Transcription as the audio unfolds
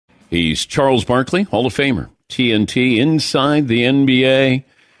He's Charles Barkley, Hall of Famer, TNT, Inside the NBA,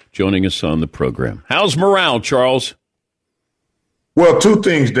 joining us on the program. How's morale, Charles? Well, two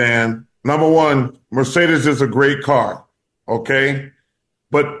things, Dan. Number one, Mercedes is a great car, okay?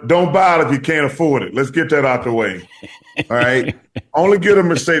 But don't buy it if you can't afford it. Let's get that out the way, all right? Only get a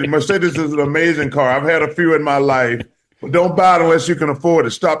Mercedes. Mercedes is an amazing car. I've had a few in my life, but don't buy it unless you can afford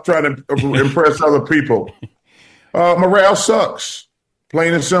it. Stop trying to impress other people. Morale sucks,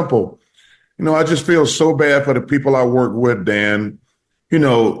 plain and simple. I just feel so bad for the people I work with, Dan.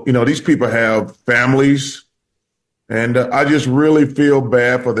 These people have families, and I just really feel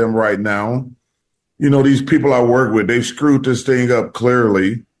bad for them right now. These people I work with, they screwed this thing up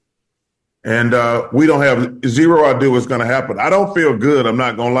clearly, and we don't have zero idea what's going to happen. I don't feel good, I'm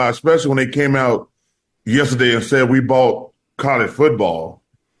not going to lie, especially when they came out yesterday and said we bought college football.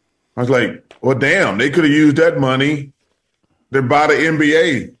 I was like, well, damn, they could have used that money to buy the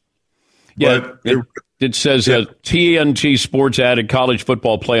NBA. Yeah, it says TNT Sports added college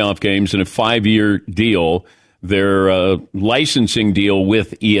football playoff games in a 5-year deal, their licensing deal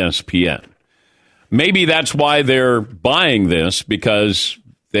with ESPN. Maybe that's why they're buying this, because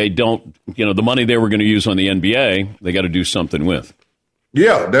they don't, the money they were going to use on the NBA, they got to do something with.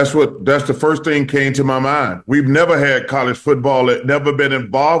 Yeah, that's the first thing came to my mind. We've never had college football, never been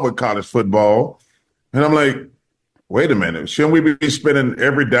involved with college football. And I'm like, wait a minute, shouldn't we be spending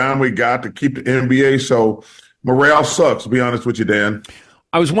every dime we got to keep the NBA? So morale sucks, to be honest with you, Dan.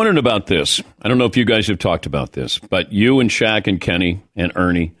 I was wondering about this. I don't know if you guys have talked about this, but you and Shaq and Kenny and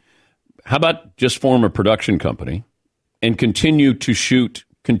Ernie, how about just form a production company and continue to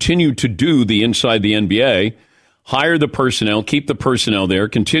do the Inside the NBA, hire the personnel, keep the personnel there,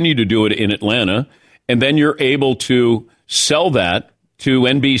 continue to do it in Atlanta, and then you're able to sell that to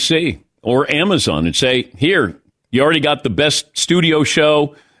NBC or Amazon and say, here, you already got the best studio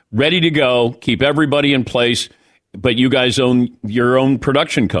show ready to go, keep everybody in place, but you guys own your own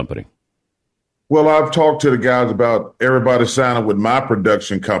production company. Well, I've talked to the guys about everybody signing with my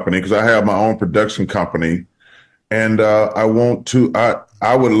production company, because I have my own production company. And I would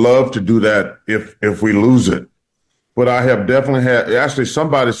love to do that if we lose it. But I have definitely actually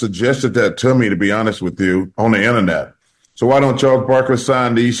somebody suggested that to me, to be honest with you, on the internet. So why don't Charles Barkley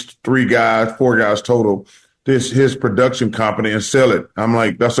sign these 4 guys total, his production company, and sell it? I'm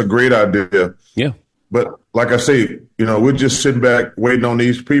like, that's a great idea. Yeah. But like I say, we're just sitting back waiting on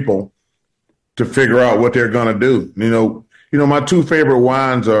these people to figure out what they're going to do. My 2 favorite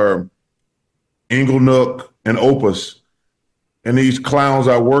wines are Inglenook and Opus. And these clowns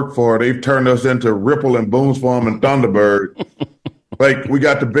I work for, they've turned us into Ripple and Boone's Farm and Thunderbird. Like, we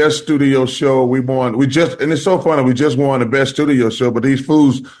got the best studio show. And it's so funny, we just won the best studio show, but these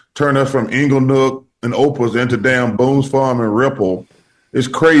fools turned us from Inglenook and Opus into damn Boone's Farm and Ripple. It's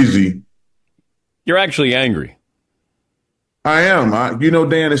crazy. You're actually angry. I am.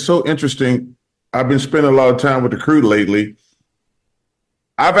 Dan, it's so interesting. I've been spending a lot of time with the crew lately.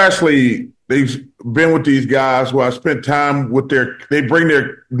 They've been with these guys where I spent time with they bring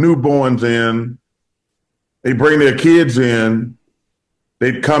their newborns in, they bring their kids in,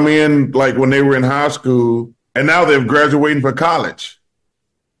 they'd come in like when they were in high school, and now they're graduating for college.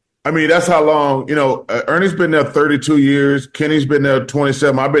 I mean, that's how long, Ernie's been there 32 years, Kenny's been there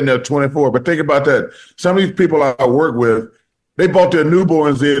 27, I've been there 24, but think about that. Some of these people I work with, they brought their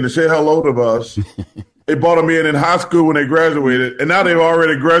newborns in to say hello to us. They brought them in high school when they graduated, and now they've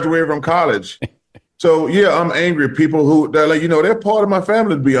already graduated from college. So, yeah, I'm angry at people they're part of my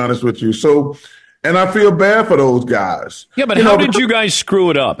family, to be honest with you. So, and I feel bad for those guys. Yeah, but how did you guys screw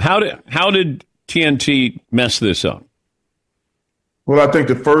it up? How did TNT mess this up? Well, I think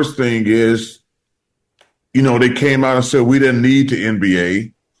the first thing is, they came out and said we didn't need the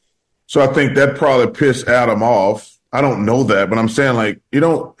NBA. So I think that probably pissed Adam off. I don't know that, but I'm saying,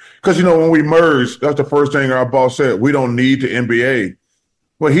 because, when we merged, that's the first thing our boss said, we don't need the NBA.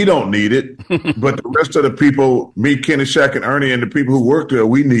 Well, he don't need it, but the rest of the people, me, Kenny, Shaq, and Ernie, and the people who work there,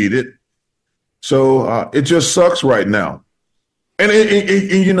 we need it. So it just sucks right now. And,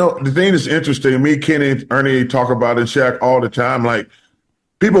 the thing that's interesting, me, Kenny, and Ernie talk about it, and Shaq all the time,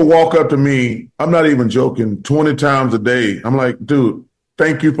 people walk up to me, I'm not even joking, 20 times a day. I'm like, dude,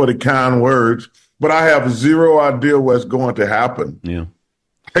 thank you for the kind words, but I have zero idea what's going to happen. Yeah.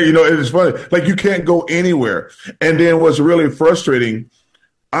 It's funny. You can't go anywhere. And then what's really frustrating,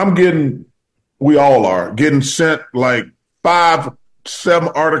 we all are getting sent 5-7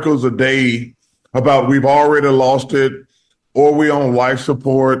 articles a day about we've already lost it, or we on life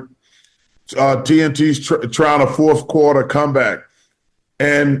support. TNT's trying a fourth quarter comeback.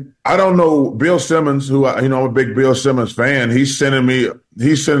 And I don't know Bill Simmons, I'm a big Bill Simmons fan. They're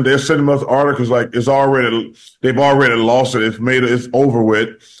sending us articles like they've already lost it. It's over with.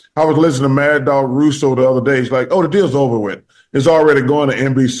 I was listening to Mad Dog Russo the other day. He's like, oh, the deal's over with. It's already going to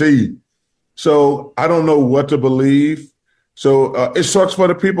NBC. So I don't know what to believe. So it sucks for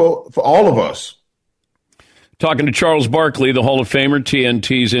the people, for all of us. Talking to Charles Barkley, the Hall of Famer,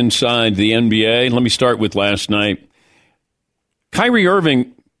 TNT's Inside the NBA. Let me start with last night. Kyrie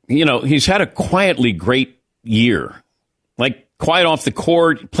Irving, he's had a quietly great year. Like, quiet off the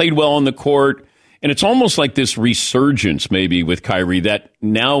court, played well on the court. And it's almost like this resurgence maybe with Kyrie that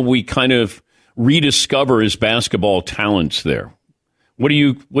now we kind of rediscover his basketball talents there. What do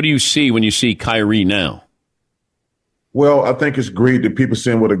you see when you see Kyrie now? Well, I think it's great that people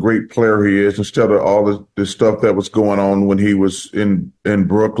seeing what a great player he is instead of all the stuff that was going on when he was in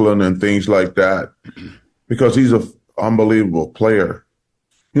Brooklyn and things like that, because he's an unbelievable player.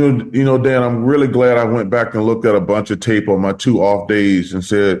 Dan, I'm really glad I went back and looked at a bunch of tape on my 2 off days and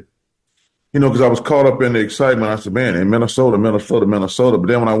said, because I was caught up in the excitement. I said, man, in Minnesota. But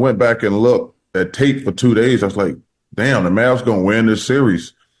then when I went back and looked at tape for 2 days, I was like, damn, the Mavs going to win this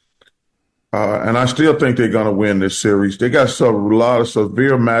series. And I still think they're going to win this series. They got a lot of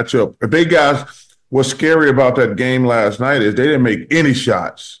severe matchup. If they guys, what's scary about that game last night is they didn't make any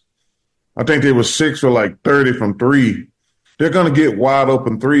shots. I think they were 6 for like 30 from 3. They're going to get wide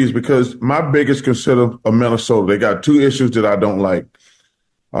open threes because my biggest concern of Minnesota, they got 2 issues that I don't like.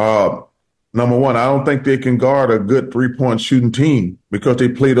 Number one, I don't think they can guard a good 3-point shooting team because they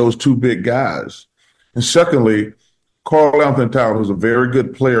play those 2 big guys. And secondly, Karl-Anthony Towns, who's a very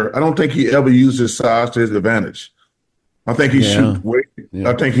good player, I don't think he ever used his size to his advantage. I think he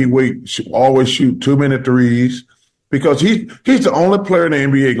I think he always shoot too many threes because he's the only player in the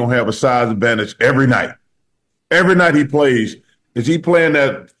NBA gonna have a size advantage every night. Every night he plays, is he playing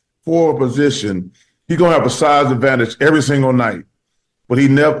that forward position, he's gonna have a size advantage every single night. But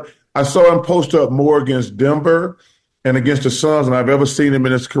I saw him post up more against Denver and against the Suns than I've ever seen him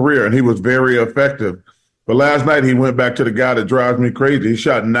in his career, and he was very effective. But last night he went back to the guy that drives me crazy. He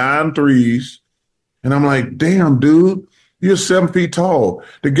shot 9 threes, and I'm like, damn, dude, you're 7 feet tall.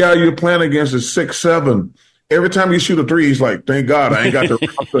 The guy you're playing against is 6'7". Every time you shoot a 3, he's like, thank God I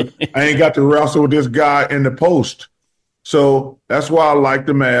ain't got to wrestle with this guy in the post. So that's why I like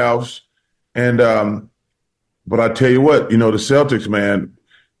the Mavs. And but I tell you what, the Celtics, man,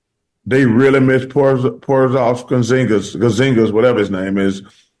 they really miss Porzingis, whatever his name is,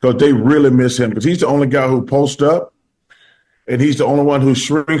 because they really miss him because he's the only guy who posts up, and he's the only one who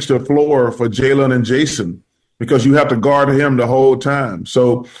shrinks the floor for Jalen and Jason because you have to guard him the whole time.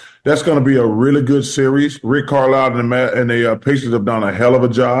 So that's going to be a really good series. Rick Carlisle and the Pacers have done a hell of a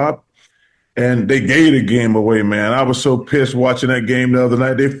job, and they gave the game away, man. I was so pissed watching that game the other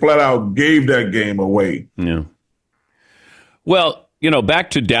night. They flat out gave that game away. Yeah. Well,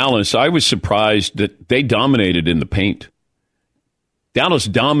 back to Dallas, I was surprised that they dominated in the paint. Dallas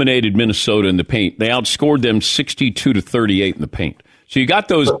dominated Minnesota in the paint. They outscored them 62-38 in the paint. So you got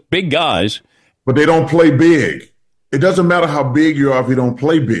those big guys. But they don't play big. It doesn't matter how big you are if you don't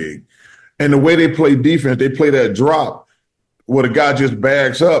play big. And the way they play defense, they play that drop where the guy just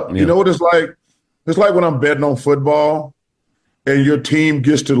bags up. Yeah. You know what it's like? It's like when I'm betting on football and your team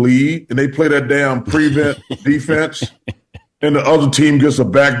gets to lead and they play that damn prevent defense. And the other team gets a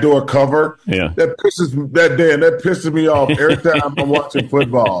backdoor cover. Yeah. That pisses me off every time I'm watching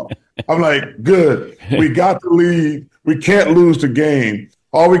football. I'm like, good. We got the lead. We can't lose the game.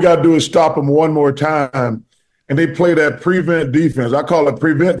 All we got to do is stop them one more time. And they play that prevent defense. I call it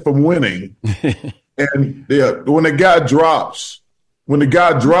prevent from winning. And when the guy drops,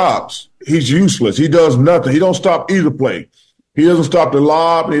 he's useless. He does nothing. He don't stop either play. He doesn't stop the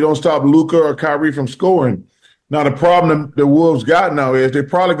lob. And he don't stop Luka or Kyrie from scoring. Now, the problem the Wolves got now is they're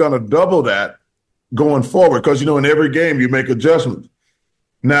probably going to double that going forward because, in every game you make adjustments.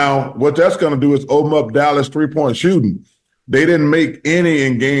 Now, what that's going to do is open up Dallas 3-point shooting. They didn't make any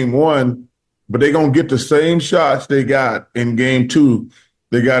in game 1, but they're going to get the same shots they got in game 2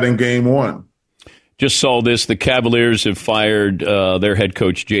 they got in game 1. Just saw this. The Cavaliers have fired their head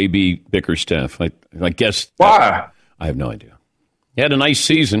coach, J.B. Bickerstaff. I guess. Why? I have no idea. He had a nice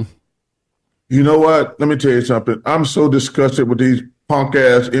season. You know what? Let me tell you something. I'm so disgusted with these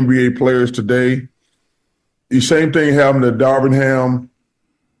punk-ass NBA players today. The same thing happened to Darvin Ham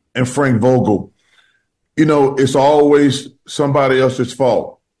and Frank Vogel. It's always somebody else's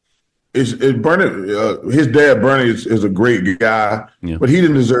fault. It's Bernie. His dad, Bernie, is a great guy, yeah, but he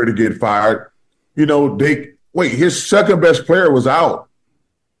didn't deserve to get fired. His second best player was out.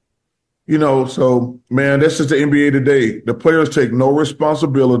 So, man, this is the NBA today. The players take no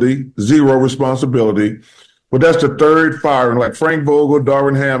responsibility, zero responsibility. But that's the third firing, like Frank Vogel,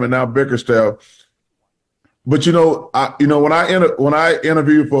 Darvin Ham, and now Bickerstaff. But when I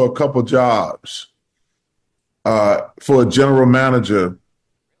interviewed for a couple jobs for a general manager,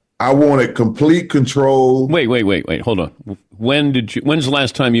 I wanted complete control. Wait. Hold on. When's the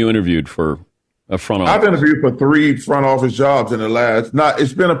last time you interviewed for a front office? I've interviewed for 3 front office jobs in the last.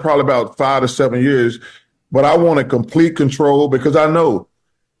 It's been probably about 5 to 7 years, but I wanted complete control because I know.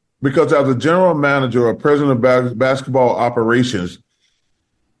 Because as a general manager or president of basketball operations,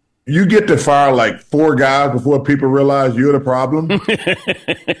 you get to fire like 4 guys before people realize you're the problem.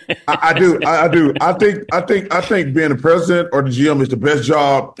 I do. I think being the president or the GM is the best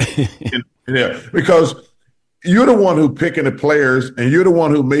job in there because you're the one who picking the players and you're the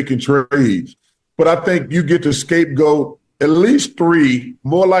one who making trades. But I think you get to scapegoat at least 3,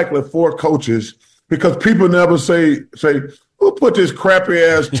 more likely 4 coaches because people never say who put this crappy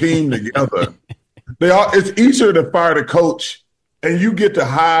ass team together. It's easier to fire the coach. And you get to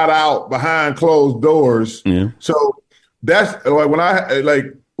hide out behind closed doors. Yeah. So that's like when I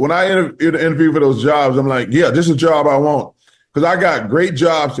interview for those jobs, I'm like, yeah, this is a job I want because I got great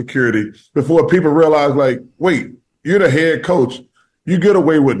job security before people realize, like, wait, you're the head coach. You get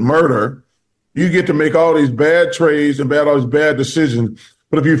away with murder. You get to make all these bad trades and all these bad decisions.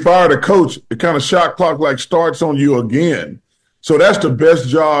 But if you fire the coach, the kind of shot clock starts on you again. So that's the best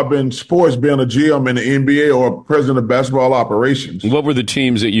job in sports, being a GM in the NBA or president of basketball operations. What were the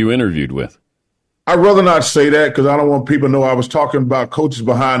teams that you interviewed with? I'd rather not say that because I don't want people to know I was talking about coaches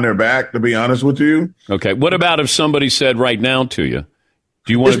behind their back, to be honest with you. Okay. What about if somebody said right now to you,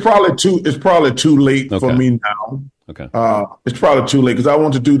 do you want It's probably too late for me now. Okay. It's probably too late because I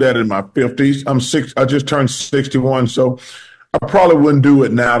want to do that in my 50s. I just turned 61, so I probably wouldn't do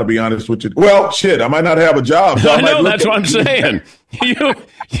it now, to be honest with you. Well, shit, I might not have a job. So I know, that's what I'm saying.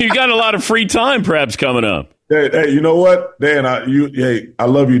 You got a lot of free time perhaps coming up. Hey, you know what, Dan? I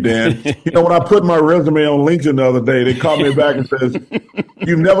love you, Dan. When I put my resume on LinkedIn the other day, they called me back and says,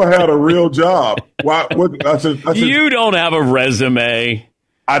 "You've never had a real job." Why? I said, you don't have a resume.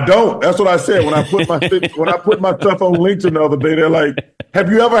 I don't. That's what I said when I put my stuff on LinkedIn the other day. They're like,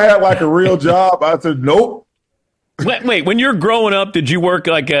 "Have you ever had like a real job?" I said, "Nope." Wait, when you're growing up, did you work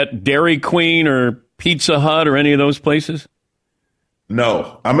like at Dairy Queen or Pizza Hut or any of those places?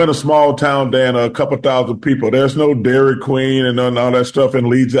 No. I'm in a small town, Dan, a couple thousand people. There's no Dairy Queen and all that stuff in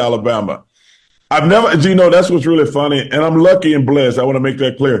Leeds, Alabama. I've never, that's what's really funny, and I'm lucky and blessed. I want to make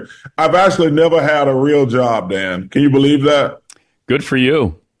that clear. I've actually never had a real job, Dan. Can you believe that? Good for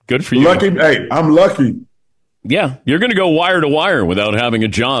you. Good for you. Lucky. Hey, I'm lucky. Yeah, you're going to go wire to wire without having a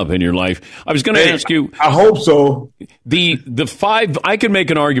job in your life. I was going to ask you. I hope so. The 5, I could make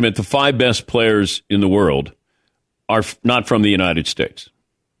an argument, the 5 best players in the world are not from the United States.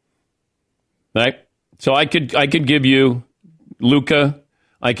 Right? So I could give you Luka,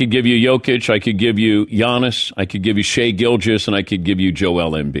 I could give you Jokic, I could give you Giannis, I could give you Shai Gilgeous, and I could give you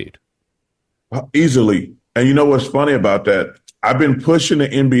Joel Embiid. Easily. And you know what's funny about that? I've been pushing the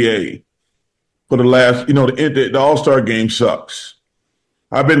NBA for the last, the All-Star game sucks.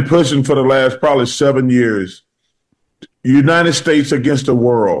 I've been pushing for the last probably 7 years. United States against the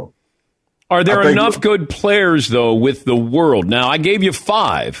world. Are there enough good players, though, with the world? Now, I gave you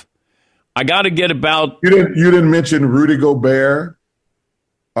 5. I got to get about... You didn't mention Rudy Gobert.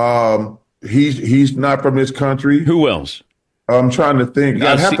 He's not from this country. Who else? I'm trying to think.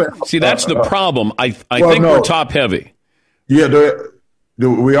 See, that's the problem. I think we're top-heavy. Yeah,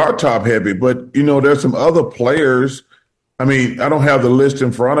 we are top-heavy, but, there's some other players. I mean, I don't have the list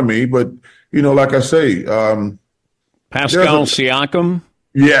in front of me, but, like I say... Pascal Siakam?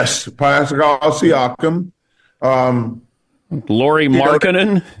 Yes, Pascal Siakam. Lauri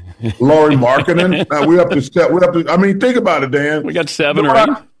Markkanen? Lauri Markkanen. We're up to. I mean, think about it, Dan. We got 7 or 8.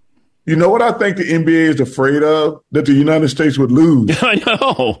 You know what I think the NBA is afraid of? That the United States would lose. I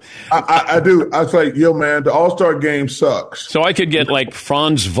know. I do. I was like, yo, man, the All-Star game sucks. So I could get like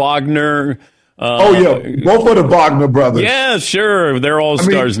Franz Wagner. Both of the Wagner brothers. Yeah, sure. They're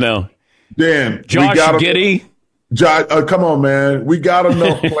All-Stars now. Dan. Josh Giddey. Come on, man. We got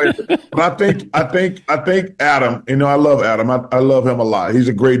enough players. But I think Adam, I love Adam. I love him a lot. He's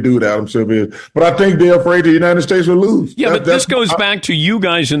a great dude, Adam Silver is. But I think they're afraid the United States will lose. Yeah, but this goes back to you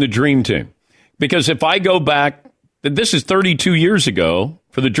guys in the Dream Team. Because if I go back, this is 32 years ago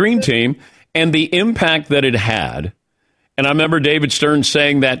for the Dream Team, and the impact that it had, and I remember David Stern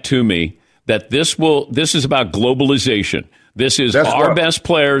saying that to me, that this is about globalization. This is our best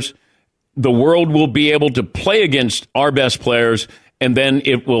players. The world will be able to play against our best players, and then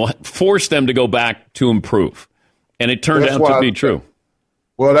it will force them to go back to improve. And it turned out to be true.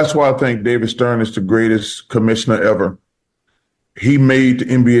 Well, that's why I think David Stern is the greatest commissioner ever. He made the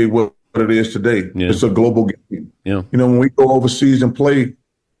NBA what it is today. Yeah. It's a global game. Yeah. You know, when we go overseas and play,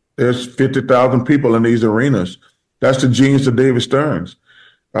 there's 50,000 people in these arenas. That's the genius of David Stearns.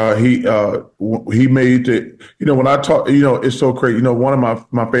 He made it. You know, when I talk, you know, it's so crazy. You know, one of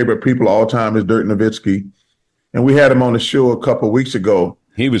my favorite people all time is Dirk Nowitzki, and we had him on the show a couple of weeks ago.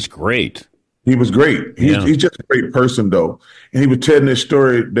 He was great. He was great. He's just a great person, though. And he was telling this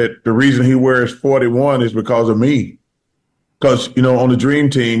story that the reason he wears 41 is because of me. Because, you know, on the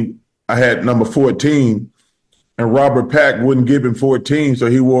Dream Team, I had number 14, and Robert Pack wouldn't give him 14, so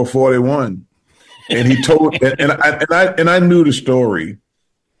he wore 41. And he told, and I knew the story.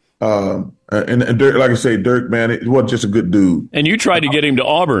 And Dirk, like I say, Dirk, man, it wasn't just a good dude. And you tried to get him to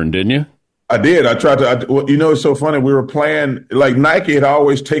Auburn, didn't you? I did. I tried to. You know, it's so funny. We were playing, like Nike had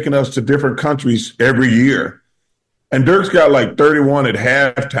always taken us to different countries every year. And Dirk's got like 31 at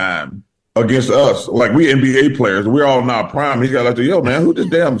halftime against us. Like, we NBA players. We're all in our prime. He's got like, yo, man, who this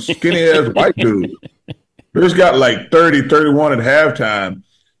damn skinny-ass white dude? Dirk's got like 30, 31 at halftime.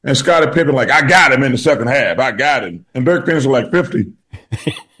 And Scottie Pippen like, I got him in the second half. I got him. And Dirk finished with like 50.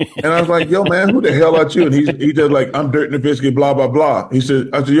 And I was like, yo, man, who the hell are you? And he just like, I'm Dirk Nowitzki, blah, blah, blah. I said,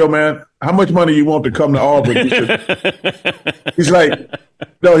 yo, man, how much money you want to come to Auburn? He's like,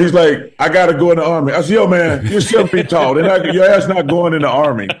 I got to go in the Army. I said, yo, man, you're 7 feet tall. Your ass not going in the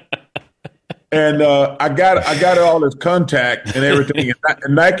Army. And I got all his contact and everything.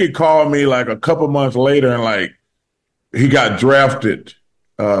 And Nike called me like a couple months later and like, he got drafted.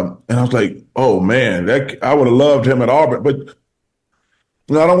 And I was like, oh, man, I would have loved him at Auburn. But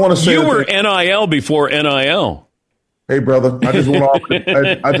no, I don't want to say you were NIL before NIL. Hey, brother, I just want Auburn.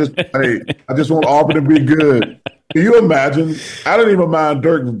 I just want Auburn to be good. Can you imagine? I didn't even mind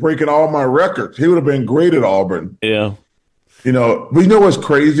Dirk breaking all my records. He would have been great at Auburn. Yeah. You know, but you know what's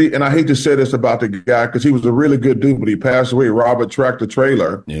crazy? And I hate to say this about the guy because he was a really good dude, but he passed away. Robert Tractor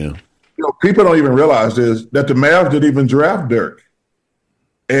Trailer. Yeah. You know, people don't even realize this, that the Mavs didn't even draft Dirk.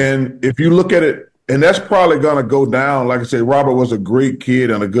 And if you look at it, and that's probably going to go down. Like I said, Robert was a great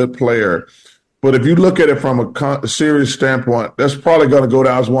kid and a good player. But if you look at it from a serious standpoint, that's probably going to go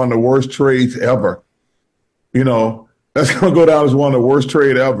down as one of the worst trades ever. You know, that's going to go down as one of the worst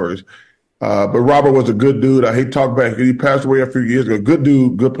trade ever. But Robert was a good dude. I hate to talk back. He passed away a few years ago. Good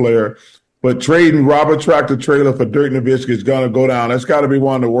dude, good player. But trading Robert Tractor Trailer for Dirk Nowitzki is going to go down. That's got to be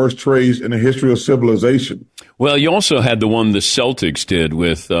one of the worst trades in the history of civilization. Well, you also had the one the Celtics did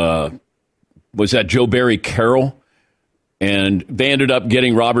with was that Joe Barry Carroll? And they ended up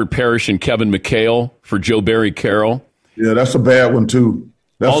getting Robert Parrish and Kevin McHale for Joe Barry Carroll. Yeah, that's a bad one, too.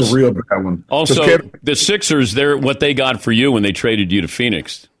 That's a real bad one. Also, the Sixers, what they got for you when they traded you to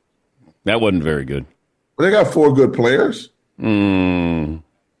Phoenix, that wasn't very good. Well, they got 4 good players.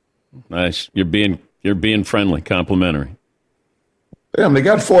 Nice. You're being friendly, complimentary. Damn, they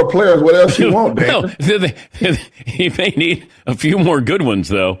got 4 players. What else you want, Dan? Well, he may need a few more good ones,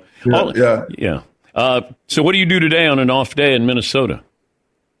 though. Yeah. So what do you do today on an off day in Minnesota?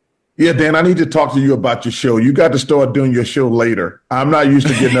 Yeah, Dan, I need to talk to you about your show. You got to start doing your show later. I'm not used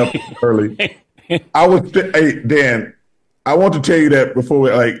to getting up early. Hey, Dan, I want to tell you that before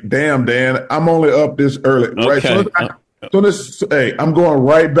damn, Dan, I'm only up this early. Okay. Right? I'm going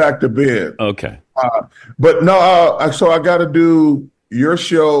right back to bed. Okay. But no, so I got to do your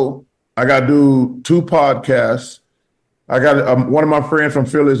show. I got to do 2 podcasts. I got one of my friends from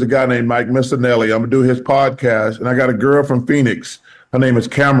Philly is a guy named Mike Missinelli. I'm going to do his podcast. And I got a girl from Phoenix. Her name is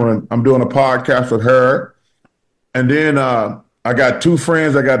Cameron. I'm doing a podcast with her. And then I got 2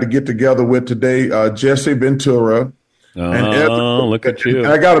 friends I got to get together with today, Jesse Ventura. Look at you. And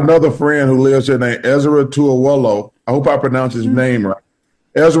I got another friend who lives here named Ezra Tuawolo. I hope I pronounce his name right.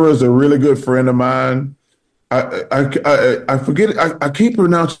 Ezra is a really good friend of mine. I forget. I keep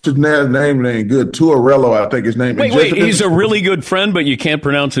pronouncing his name good. Tuarello, I think his name. Wait, he's a really good friend, but you can't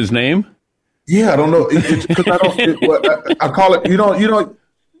pronounce his name? Yeah, I don't know. It's because I don't. I call it. You know.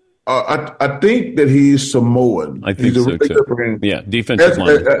 I think that he's Samoan. I think he's so too. Yeah, defensive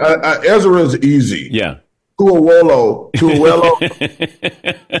line. Ezra is easy. Yeah. Tuawolo.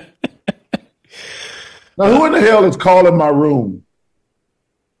 Now, who in the hell is calling my room?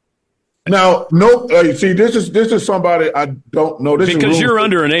 Now, see, this is somebody I don't know. Because you're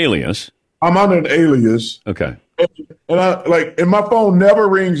under an alias. I'm under an alias. Okay. And my phone never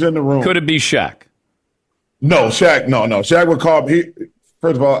rings in the room. Could it be Shaq? No, Shaq. No. Shaq would call me.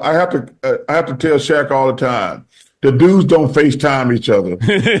 First of all, I have to tell Shaq all the time. The dudes don't FaceTime each other.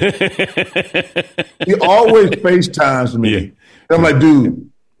 He always FaceTimes me. I'm like, dude,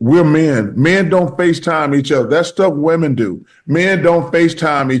 we're men. Men don't FaceTime each other. That's stuff women do. Men don't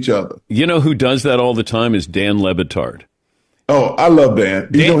FaceTime each other. You know who does that all the time is Dan Le Batard. Oh, I love Dan.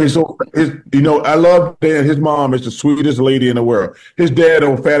 I love Dan. His mom is the sweetest lady in the world. His dad,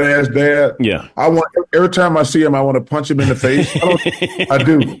 old fat ass dad. Yeah. Every time I see him, I want to punch him in the face. I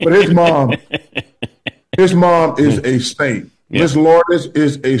do. But his mom is a saint. Yeah. Miss Lourdes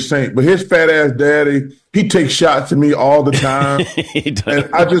is a saint. But his fat ass daddy, he takes shots at me all the time. And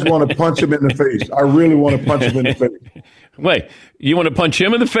I just want to punch him in the face. I really want to punch him in the face. Wait, you want to punch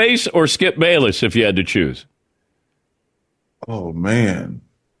him in the face or Skip Bayless if you had to choose? Oh, man.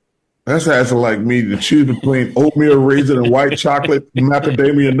 That's asking like me to choose between oatmeal raisin and white chocolate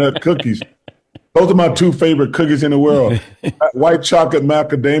macadamia nut cookies. Those are my two favorite cookies in the world. White chocolate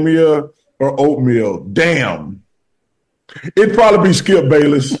macadamia or oatmeal. Damn. It'd probably be Skip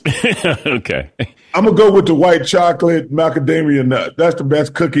Bayless. Okay. I'm going to go with the white chocolate macadamia nut. That's the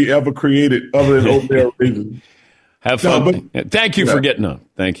best cookie ever created other than oatmeal raisin. Have fun. Thank you for getting up.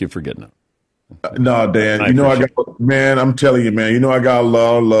 Thank you for getting up. No, Dan, I'm telling you, man, I got a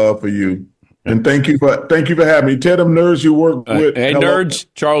lot of love for you. And thank you for having me. Tell them nerds you work with. Hey, hello. Nerds,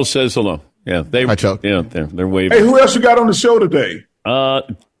 Charles says hello. Yeah, Hi, Chuck. Yeah, they're waving. Hey, who else you got on the show today?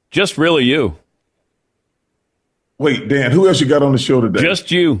 Just really you. Wait, Dan, who else you got on the show today? Just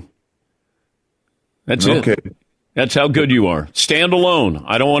you. That's it. Okay. That's how good you are. Stand alone.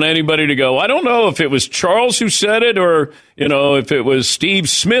 I don't want anybody to go, I don't know if it was Charles who said it or, if it was Steve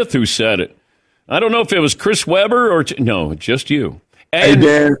Smith who said it. I don't know if it was Chris Webber or no, just you. And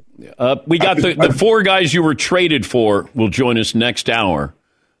hey, Dan. We got the four guys you were traded for will join us next hour.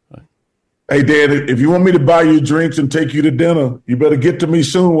 Hey, Dan, if you want me to buy you drinks and take you to dinner, you better get to me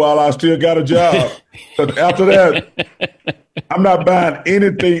soon while I still got a job. Because after that, I'm not buying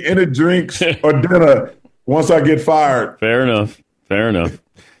anything, any drinks or dinner once I get fired. Fair enough.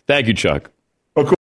 Thank you, Chuck.